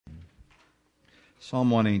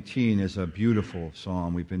Psalm 118 is a beautiful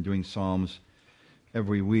psalm. We've been doing psalms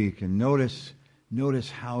every week, and notice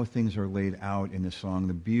how things are laid out in the song,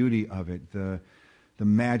 the beauty of it, the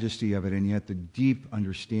majesty of it, and yet the deep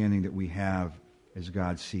understanding that we have as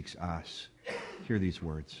God seeks us. Hear these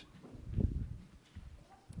words.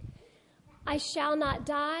 I shall not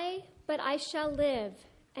die, but I shall live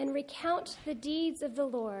and recount the deeds of the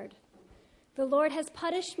Lord. The Lord has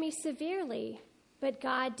punished me severely, but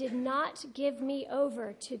God did not give me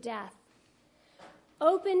over to death.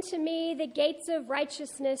 Open to me the gates of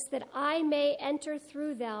righteousness, that I may enter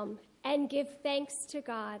through them and give thanks to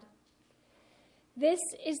God. This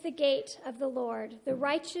is the gate of the Lord. The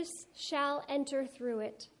righteous shall enter through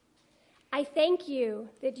it. I thank you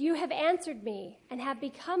that you have answered me and have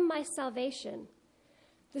become my salvation.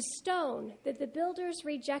 The stone that the builders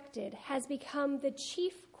rejected has become the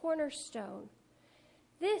chief cornerstone.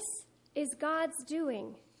 This is God's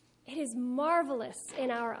doing. It is marvelous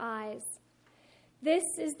in our eyes. This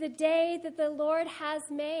is the day that the Lord has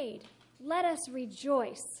made. Let us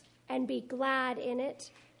rejoice and be glad in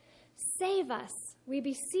it. Save us, we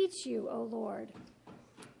beseech you, O Lord.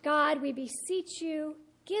 God, we beseech you,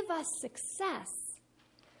 give us success.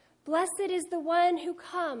 Blessed is the one who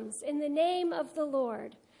comes in the name of the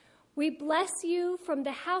Lord. We bless you from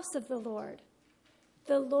the house of the Lord.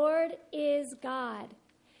 The Lord is God,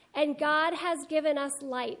 and God has given us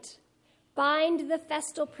light. Bind the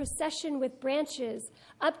festal procession with branches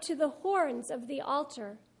up to the horns of the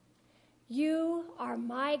altar. You are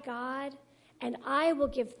my God, and I will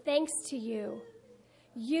give thanks to you.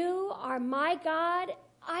 You are my God,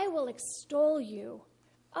 I will extol you.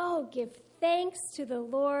 Oh, give thanks to the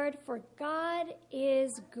Lord, for God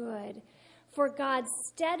is good, for God's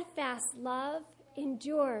steadfast love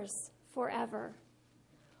endures forever.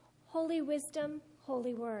 Holy wisdom,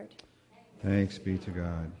 holy word. Thanks be to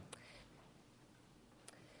God.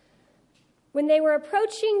 When they were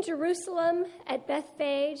approaching Jerusalem at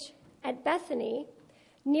Bethphage, at Bethany,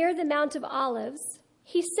 near the Mount of Olives,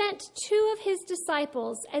 he sent 2 of his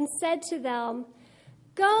disciples and said to them,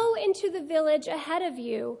 "Go into the village ahead of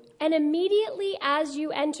you, and immediately as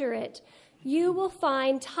you enter it, you will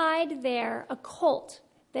find tied there a colt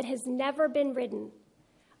that has never been ridden.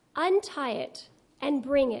 Untie it and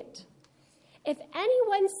bring it. If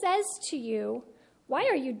anyone says to you, 'Why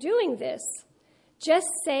are you doing this?' just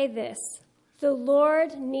say this, 'The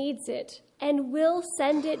Lord needs it and will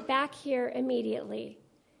send it back here immediately.'"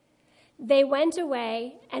 They went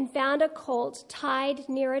away and found a colt tied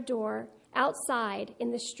near a door outside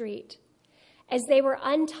in the street. As they were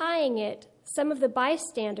untying it, some of the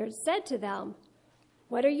bystanders said to them,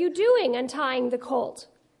 "What are you doing untying the colt?"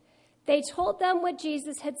 They told them what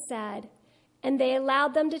Jesus had said, and they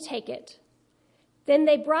allowed them to take it. Then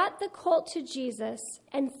they brought the colt to Jesus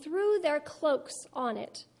and threw their cloaks on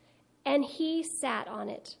it, and he sat on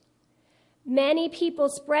it. Many people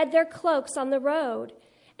spread their cloaks on the road,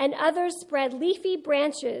 and others spread leafy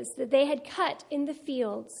branches that they had cut in the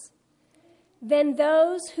fields. Then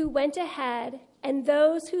those who went ahead and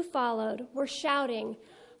those who followed were shouting,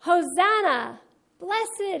 "Hosanna!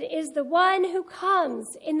 Blessed is the one who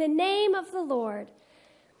comes in the name of the Lord.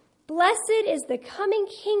 Blessed is the coming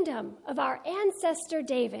kingdom of our ancestor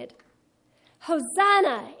David.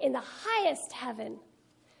 Hosanna in the highest heaven."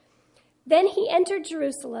 Then he entered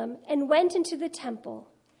Jerusalem and went into the temple.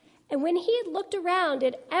 And when he had looked around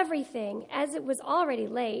at everything, as it was already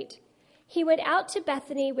late, he went out to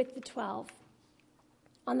Bethany with the 12.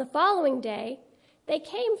 On the following day, they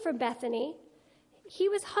came from Bethany. He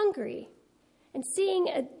was hungry, and seeing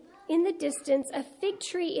in the distance a fig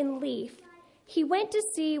tree in leaf, he went to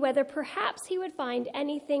see whether perhaps he would find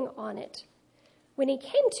anything on it. When he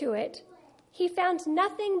came to it, he found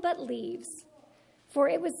nothing but leaves, for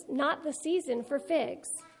it was not the season for figs.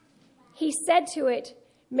 He said to it,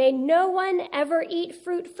 "May no one ever eat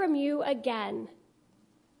fruit from you again."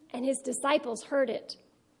 And his disciples heard it.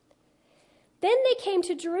 Then they came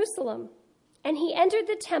to Jerusalem, and he entered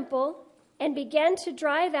the temple and began to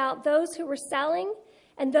drive out those who were selling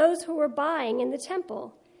and those who were buying in the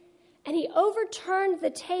temple. And he overturned the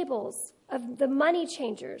tables of the money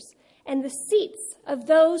changers and the seats of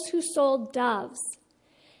those who sold doves.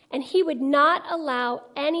 And he would not allow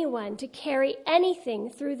anyone to carry anything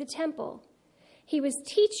through the temple. He was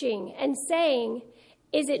teaching and saying,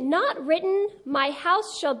 "Is it not written, 'My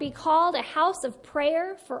house shall be called a house of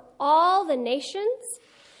prayer for all the nations'?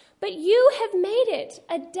 But you have made it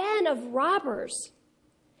a den of robbers."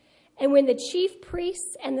 And when the chief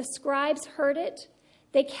priests and the scribes heard it,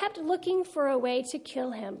 they kept looking for a way to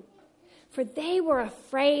kill him, for they were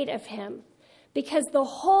afraid of him, because the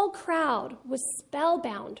whole crowd was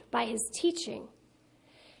spellbound by his teaching.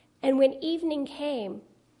 And when evening came,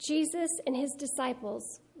 Jesus and his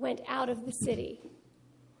disciples went out of the city.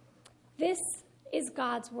 This is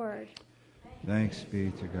God's word. Thanks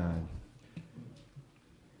be to God.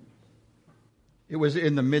 It was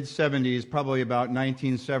in the mid-'70s, probably about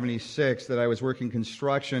 1976, that I was working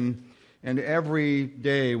construction, and every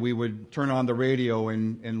day we would turn on the radio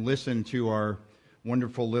and listen to our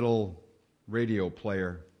wonderful little radio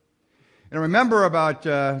player. And I remember about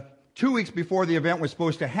 2 weeks before the event was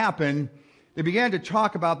supposed to happen, they began to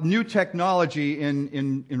talk about new technology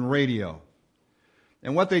in radio.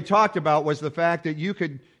 And what they talked about was the fact that you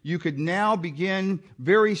could now begin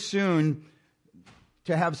very soon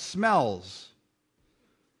to have smells,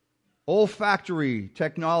 olfactory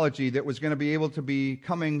technology that was going to be able to be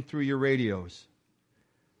coming through your radios.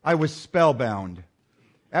 I was spellbound,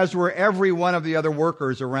 as were every one of the other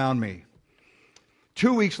workers around me.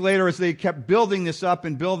 2 weeks later, as they kept building this up,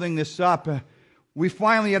 we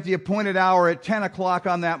finally, at the appointed hour at 10 o'clock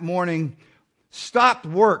on that morning, stopped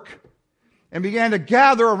work and began to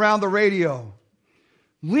gather around the radio.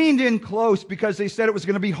 Leaned in close because they said it was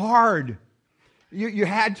going to be hard. You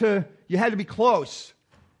had to be close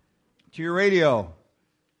to your radio.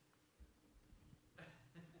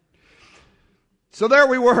 So there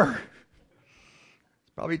we were.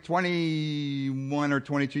 It's probably 21 or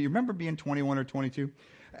 22. You remember being 21 or 22?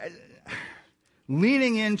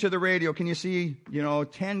 Leaning into the radio. Can you see,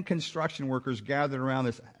 10 construction workers gathered around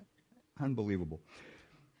this? Unbelievable.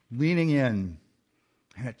 Leaning in.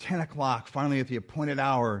 And at 10 o'clock, finally at the appointed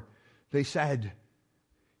hour, they said,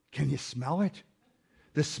 "Can you smell it?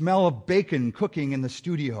 The smell of bacon cooking in the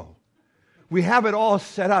studio. We have it all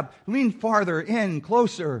set up. Lean farther in,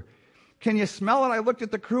 closer. Can you smell it?" I looked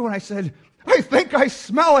at the crew and I said, "I think I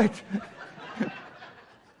smell it."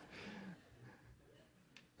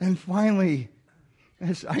 And finally,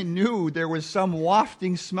 as I knew there was some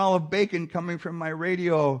wafting smell of bacon coming from my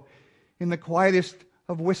radio, in the quietest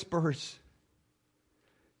of whispers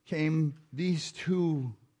came these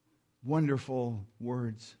two wonderful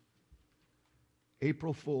words: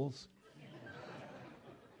 April Fools.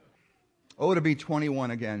 Oh, to be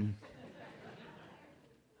 21 again.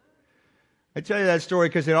 I tell you that story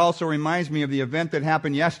because it also reminds me of the event that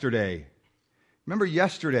happened yesterday. Remember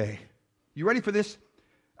yesterday? You ready for this?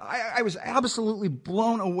 I was absolutely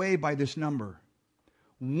blown away by this number.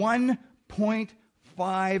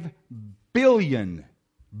 $1.5 billion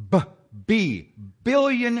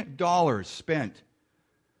billion spent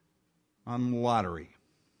on lottery.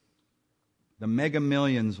 The Mega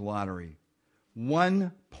Millions lottery.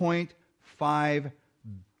 $1.5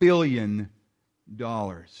 billion.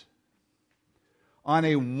 On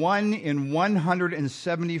a 1 in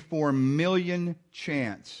 174 million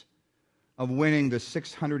chance of winning the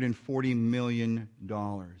 $640 million.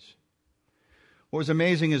 What was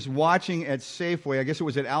amazing is watching at Safeway, I guess it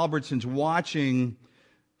was at Albertsons, watching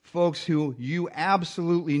folks who you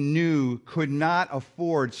absolutely knew could not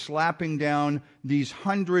afford slapping down these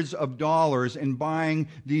hundreds of dollars and buying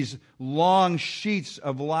these long sheets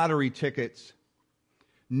of lottery tickets,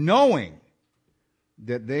 knowing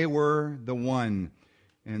that they were the 1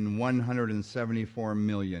 in 174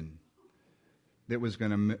 million that was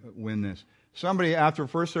going to win this. Somebody after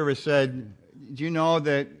first service said, "Do you know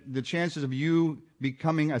that the chances of you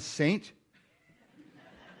becoming a saint?"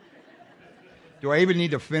 Do I even need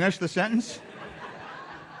to finish the sentence?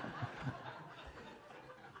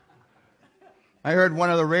 I heard one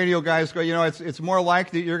of the radio guys go, it's more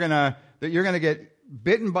likely that you're gonna get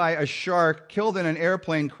bitten by a shark, killed in an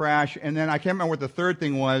airplane crash, and then I can't remember what the third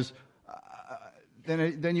thing was,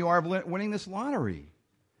 than you are winning this lottery.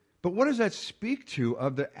 But what does that speak to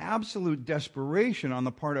of the absolute desperation on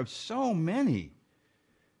the part of so many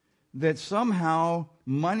that somehow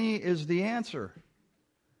money is the answer?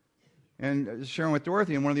 And sharing with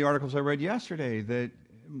Dorothy in one of the articles I read yesterday that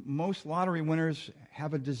most lottery winners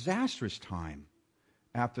have a disastrous time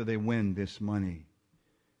after they win this money.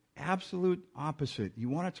 Absolute opposite. You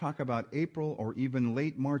want to talk about April or even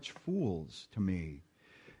late March fools to me.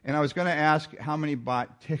 And I was going to ask how many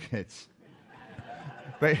bought tickets.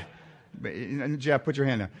 but Jeff, put your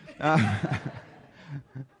hand down.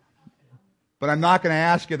 But I'm not going to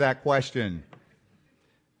ask you that question.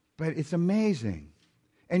 But it's amazing.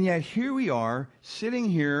 And yet here we are, sitting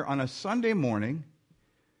here on a Sunday morning,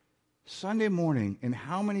 and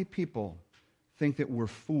how many people think that we're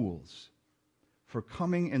fools for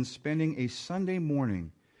coming and spending a Sunday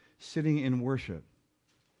morning sitting in worship?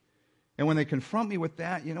 And when they confront me with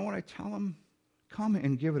that, you know what I tell them? Come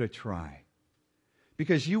and give it a try.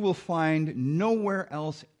 Because you will find nowhere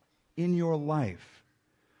else in your life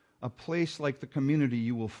a place like the community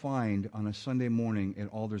you will find on a Sunday morning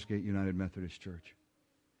at Aldersgate United Methodist Church.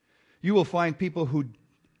 You will find people who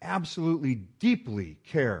absolutely deeply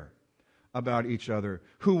care about each other,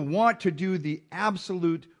 who want to do the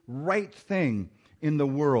absolute right thing in the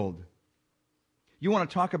world. You want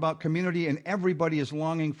to talk about community, and everybody is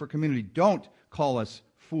longing for community. Don't call us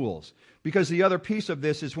fools. Because the other piece of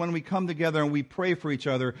this is when we come together and we pray for each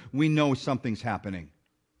other, we know something's happening.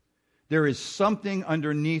 There is something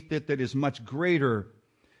underneath it that is much greater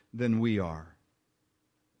than we are.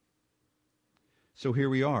 So here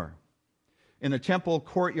we are. In the temple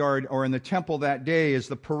courtyard, or in the temple that day, as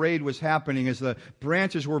the parade was happening, as the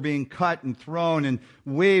branches were being cut and thrown and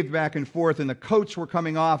waved back and forth, and the coats were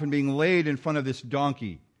coming off and being laid in front of this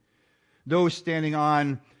donkey. Those standing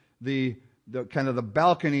on the kind of the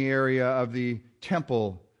balcony area of the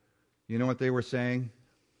temple, you know what they were saying?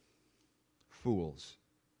 Fools.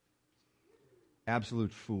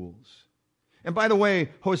 Absolute fools. And by the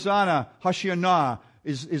way, Hosanna, Hashanah,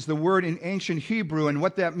 is the word in ancient Hebrew, and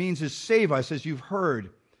what that means is save us, as you've heard.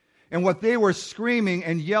 And what they were screaming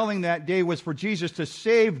and yelling that day was for Jesus to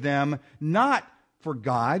save them, not for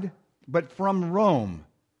God, but from Rome.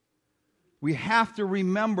 We have to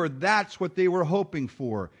remember that's what they were hoping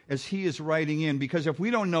for as he is writing in, because if we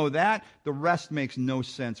don't know that, the rest makes no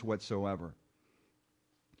sense whatsoever.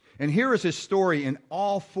 And here is his story in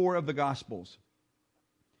all four of the Gospels.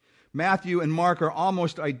 Matthew and Mark are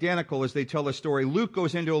almost identical as they tell the story. Luke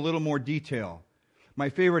goes into a little more detail. My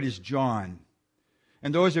favorite is John.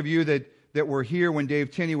 And those of you that were here when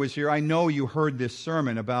Dave Tinney was here, I know you heard this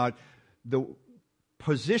sermon about the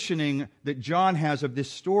positioning that John has of this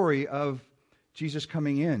story of Jesus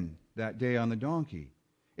coming in that day on the donkey.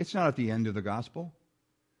 It's not at the end of the gospel.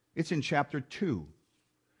 It's in chapter 2.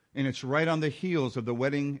 And it's right on the heels of the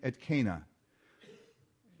wedding at Cana.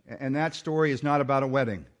 And that story is not about a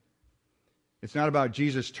wedding. It's not about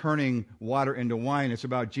Jesus turning water into wine. It's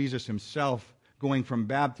about Jesus himself going from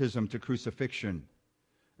baptism to crucifixion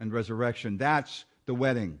and resurrection. That's the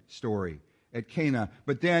wedding story at Cana.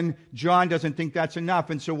 But then John doesn't think that's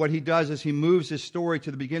enough. And so what he does is he moves his story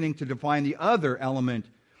to the beginning to define the other element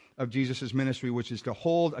of Jesus' ministry, which is to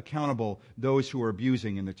hold accountable those who are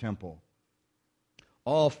abusing in the temple.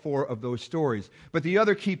 All four of those stories. But the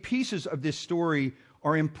other key pieces of this story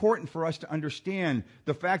are important for us to understand.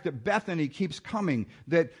 The fact that Bethany keeps coming,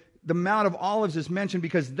 that the Mount of Olives is mentioned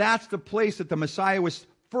because that's the place that the Messiah was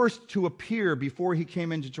first to appear before he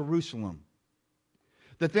came into Jerusalem.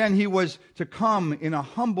 That then he was to come in a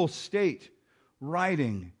humble state,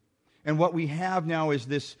 riding. And what we have now is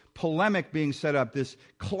this polemic being set up, this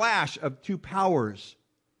clash of two powers.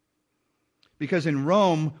 Because in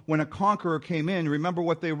Rome, when a conqueror came in, remember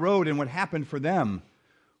what they rode and what happened for them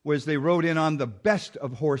was they rode in on the best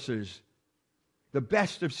of horses, the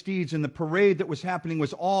best of steeds, and the parade that was happening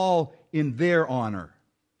was all in their honor.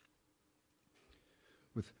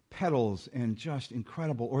 With pedals and just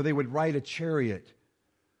incredible. Or they would ride a chariot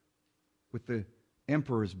with the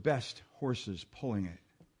emperor's best horses pulling it.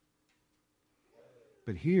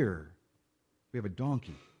 But here, we have a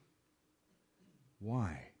donkey.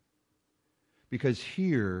 Why? Because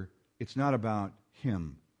here, it's not about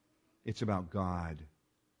him. It's about God.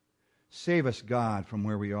 Save us, God, from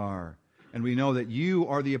where we are. And we know that you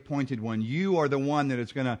are the appointed one. You are the one that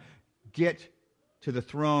is going to get to the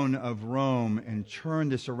throne of Rome and turn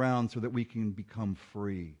this around so that we can become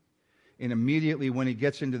free. And immediately when he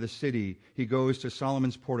gets into the city, he goes to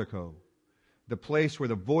Solomon's portico, the place where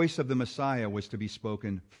the voice of the Messiah was to be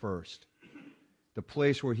spoken first, the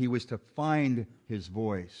place where he was to find his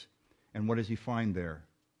voice. And what does he find there?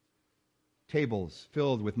 Tables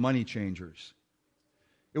filled with money changers.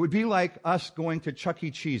 It would be like us going to Chuck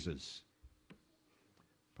E. Cheese's.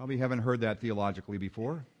 Probably haven't heard that theologically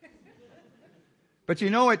before. But you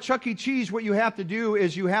know, at Chuck E. Cheese, what you have to do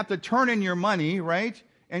is you have to turn in your money, right?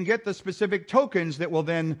 And get the specific tokens that will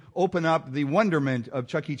then open up the wonderment of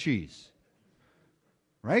Chuck E. Cheese.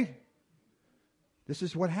 Right? This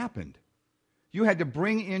is what happened. You had to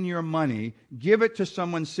bring in your money, give it to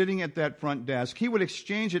someone sitting at that front desk. He would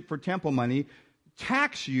exchange it for temple money,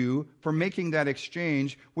 tax you for making that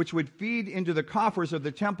exchange, which would feed into the coffers of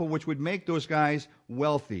the temple, which would make those guys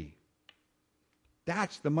wealthy.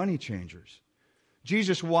 That's the money changers.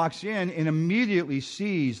 Jesus walks in and immediately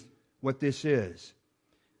sees what this is.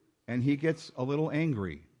 And he gets a little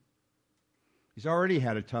angry. He's already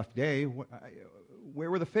had a tough day. Where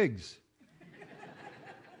were the figs?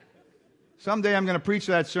 Someday I'm going to preach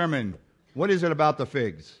that sermon. What is it about the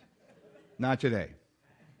figs? Not today.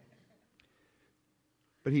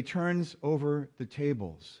 But he turns over the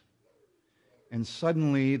tables. And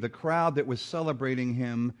suddenly, the crowd that was celebrating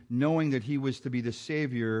him, knowing that he was to be the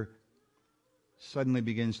Savior, suddenly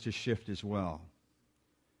begins to shift as well.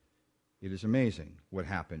 It is amazing what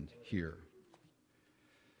happened here.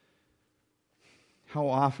 How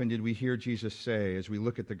often did we hear Jesus say, as we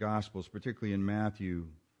look at the Gospels, particularly in Matthew,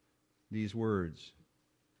 these words?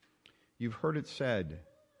 You've heard it said,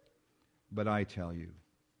 but I tell you.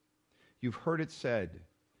 You've heard it said,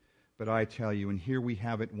 but I tell you. And here we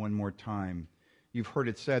have it one more time. You've heard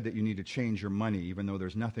it said that you need to change your money, even though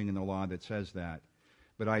there's nothing in the law that says that.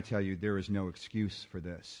 But I tell you, there is no excuse for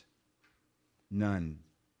this. None.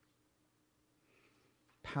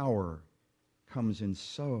 Power comes in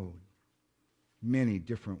so many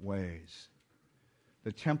different ways.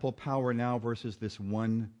 The temple power now versus this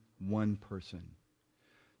one person.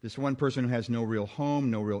 This one person who has no real home,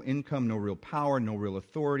 no real income, no real power, no real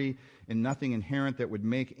authority, and nothing inherent that would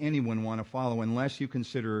make anyone want to follow unless you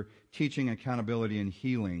consider teaching, accountability, and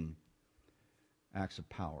healing acts of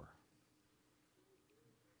power.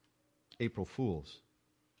 April Fools,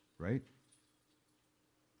 right?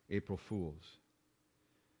 April Fools.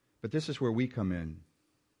 But this is where we come in.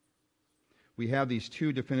 We have these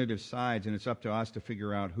two definitive sides, and it's up to us to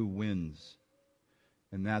figure out who wins.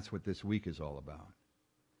 And that's what this week is all about.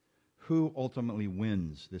 Who ultimately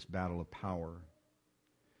wins this battle of power?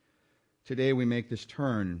 Today we make this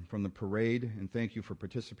turn from the parade, and thank you for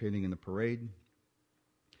participating in the parade,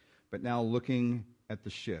 but now looking at the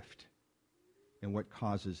shift and what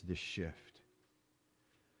causes this shift.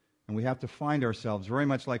 And we have to find ourselves, very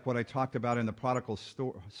much like what I talked about in the prodigal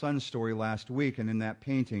son story last week and in that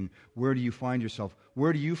painting. Where do you find yourself?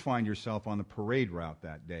 Where do you find yourself on the parade route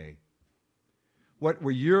that day? What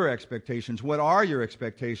were your expectations? What are your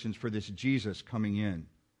expectations for this Jesus coming in?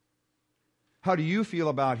 How do you feel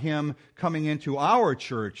about him coming into our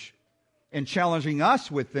church and challenging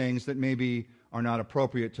us with things that maybe are not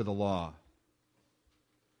appropriate to the law?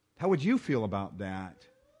 How would you feel about that?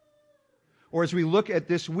 Or as we look at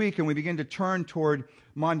this week and we begin to turn toward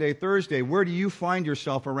Maundy, Thursday, where do you find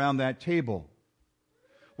yourself around that table?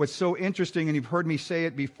 What's so interesting, and you've heard me say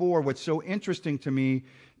it before, what's so interesting to me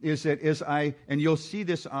is that and you'll see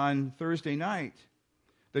this on Thursday night,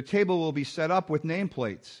 the table will be set up with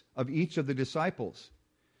nameplates of each of the disciples.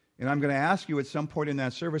 And I'm going to ask you at some point in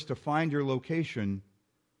that service to find your location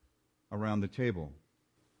around the table.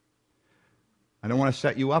 I don't want to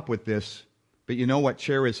set you up with this, but you know what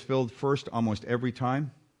chair is filled first almost every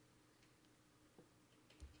time?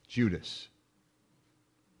 Judas.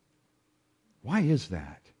 Why is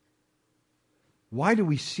that? Why do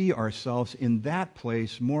we see ourselves in that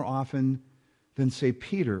place more often than, say,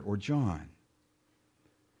 Peter or John?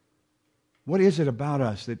 What is it about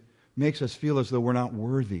us that makes us feel as though we're not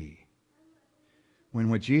worthy? When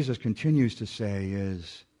what Jesus continues to say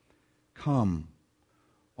is, come,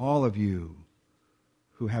 all of you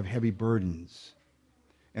who have heavy burdens,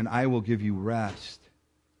 and I will give you rest.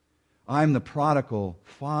 I'm the prodigal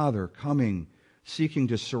father coming, seeking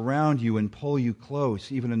to surround you and pull you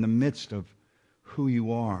close, even in the midst of who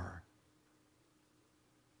you are.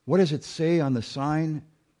 What does it say on the sign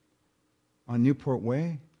on Newport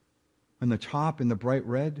Way? On the top in the bright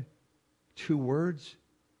red? 2 words.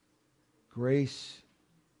 Grace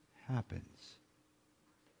happens.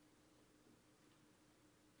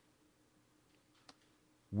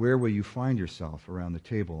 Where will you find yourself around the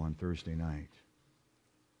table on Thursday night?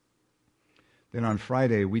 Then on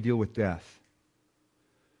Friday, we deal with death.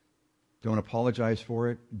 Don't apologize for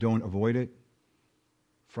it. Don't avoid it.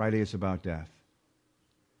 Friday is about death.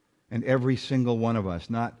 And every single one of us,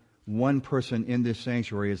 not one person in this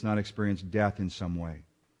sanctuary has not experienced death in some way.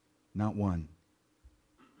 Not one.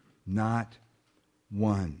 Not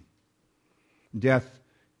one. Death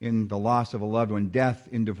in the loss of a loved one, death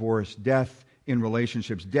in divorce, death in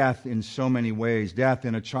relationships, death in so many ways, death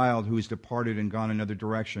in a child who's departed and gone another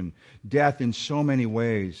direction. Death in so many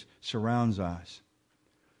ways surrounds us.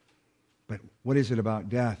 But what is it about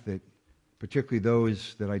death that, particularly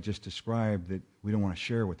those that I just described, that we don't want to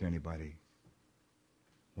share with anybody?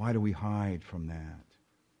 Why do we hide from that?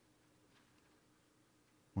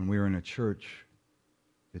 When we are in a church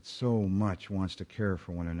that so much wants to care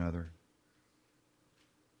for one another.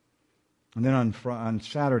 And then on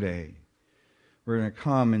Saturday, we're going to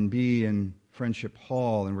come and be in Friendship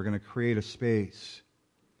Hall, and we're going to create a space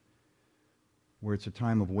where it's a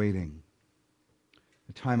time of waiting,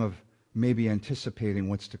 a time of maybe anticipating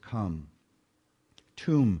what's to come.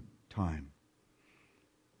 Tomb time.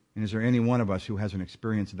 And is there any one of us who hasn't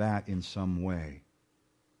experienced that in some way?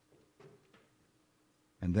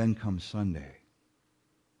 And then comes Sunday.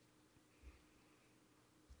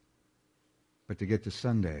 But to get to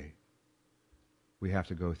Sunday, we have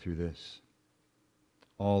to go through this.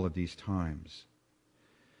 All of these times.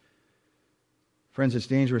 Friends, it's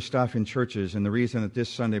dangerous stuff in churches, and the reason that this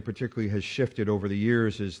Sunday particularly has shifted over the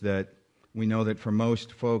years is that we know that for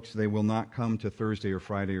most folks, they will not come to Thursday or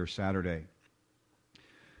Friday or Saturday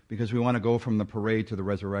because we want to go from the parade to the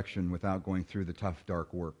resurrection without going through the tough,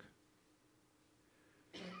 dark work.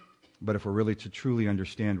 But if we're really to truly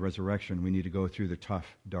understand resurrection, we need to go through the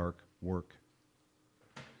tough, dark work.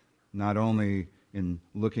 Not only in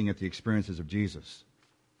looking at the experiences of Jesus,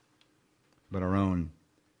 but our own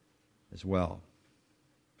as well.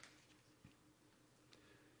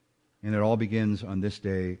 And it all begins on this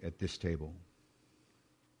day at this table,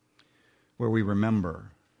 where we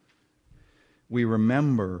remember. We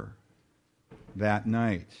remember that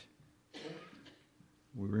night.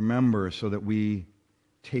 We remember so that we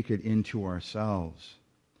take it into ourselves.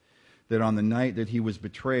 That on the night that he was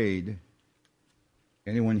betrayed,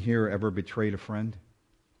 anyone here ever betrayed a friend?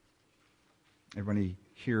 Everybody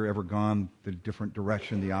here ever gone the different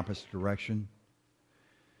direction, the opposite direction?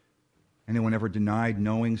 Anyone ever denied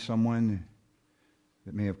knowing someone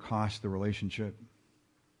that may have cost the relationship?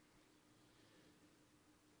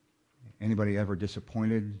 Anybody ever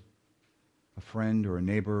disappointed a friend or a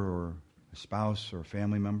neighbor or a spouse or a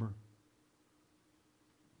family member?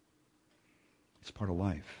 It's part of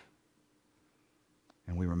life.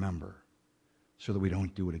 And we remember so that we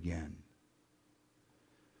don't do it again.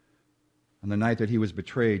 On the night that he was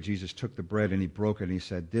betrayed, Jesus took the bread and he broke it and he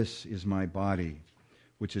said, "This is my body,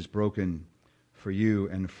 which is broken for you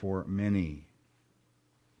and for many."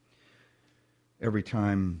 Every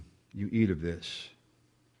time you eat of this,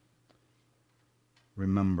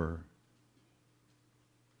 remember.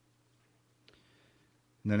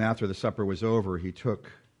 And then after the supper was over, he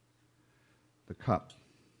took the cup,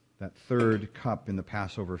 that third cup in the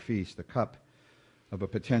Passover feast, the cup of a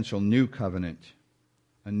potential new covenant,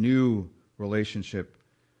 a new relationship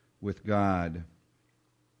with God.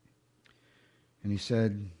 And he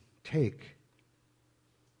said, "Take,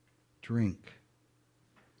 drink,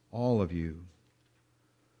 all of you,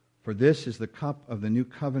 for this is the cup of the new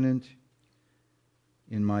covenant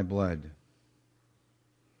in my blood,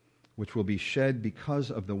 which will be shed because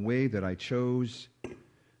of the way that I chose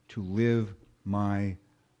to live my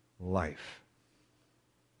life."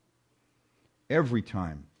 Every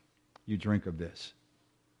time you drink of this,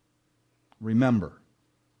 remember,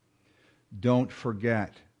 don't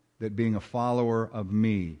forget that being a follower of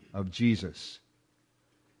me, of Jesus,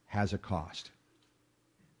 has a cost.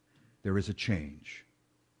 There is a change.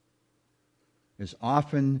 As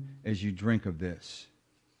often as you drink of this,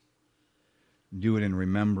 do it in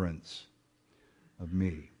remembrance of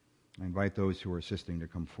me. I invite those who are assisting to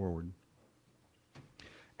come forward.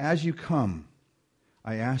 As you come,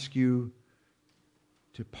 I ask you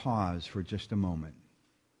to pause for just a moment,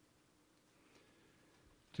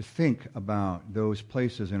 to think about those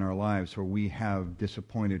places in our lives where we have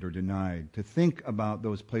disappointed or denied, to think about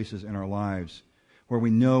those places in our lives where we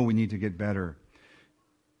know we need to get better,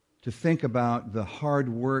 to think about the hard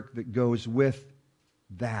work that goes with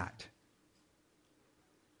that.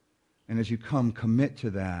 And as you come, commit to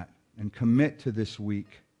that and commit to this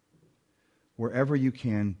week, wherever you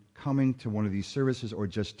can, coming to one of these services or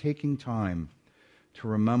just taking time to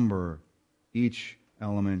remember each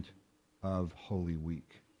element of Holy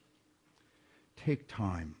Week. Take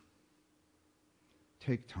time.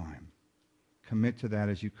 Take time. Commit to that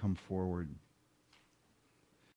as you come forward.